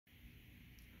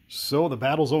So the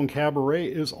Battlezone Cabaret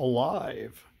is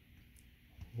alive.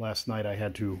 Last night I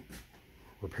had to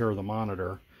repair the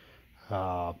monitor.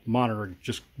 Monitor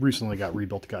just recently got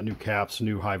rebuilt. It got new caps,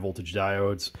 new high voltage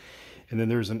diodes. And then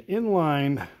there's an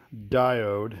inline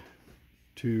diode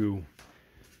to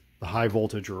the high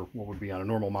voltage, or what would be on a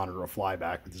normal monitor, a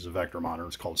flyback, but this is a vector monitor.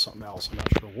 It's called something else. I'm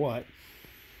not sure what.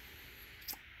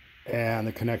 And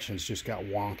the connections just got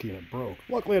wonky and it broke.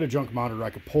 Luckily I had a junk monitor I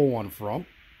could pull one from.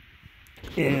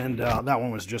 And that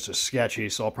one was just as sketchy,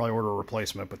 so I'll probably order a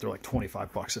replacement, but they're like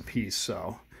 25 bucks a piece,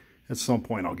 so at some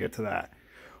point I'll get to that.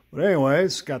 But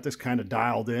anyways, got this kind of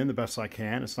dialed in the best I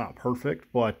can. It's not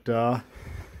perfect, but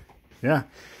yeah.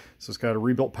 So it's got a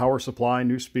rebuilt power supply,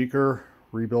 new speaker,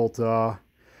 rebuilt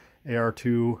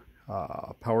AR2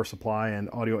 power supply and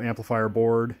audio amplifier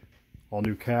board, all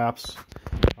new caps.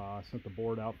 Sent the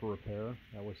board out for repair.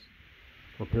 That was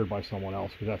repaired by someone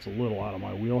else because that's a little out of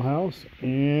my wheelhouse.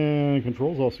 And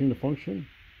controls all seem to function.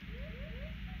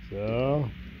 So,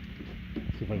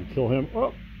 see if I can kill him.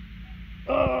 Oh!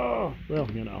 Oh! Well,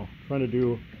 you know, trying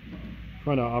to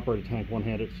operate a tank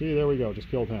one-handed. See, there we go. Just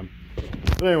killed him.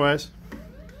 But anyways.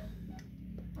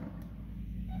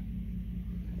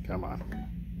 Come on.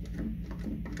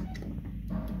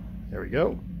 There we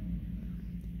go.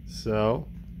 So,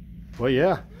 well,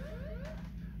 yeah.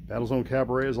 Battlezone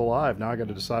Cabaret is alive. Now I got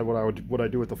to decide what I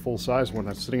do with the full-size one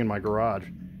that's sitting in my garage.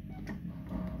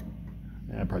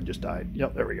 Yeah, I probably just died.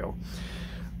 Yep, there we go.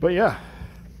 But yeah,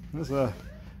 this is a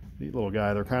neat little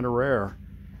guy. They're kind of rare.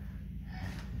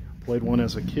 Played one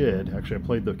as a kid. Actually, I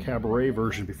played the Cabaret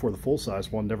version before the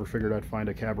full-size one. Never figured I'd find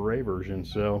a Cabaret version.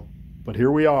 So, but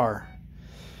here we are.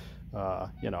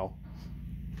 You know,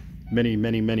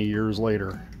 many years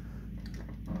later.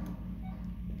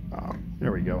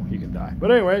 There we go. He can die.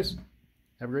 But anyways,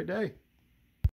 have a great day.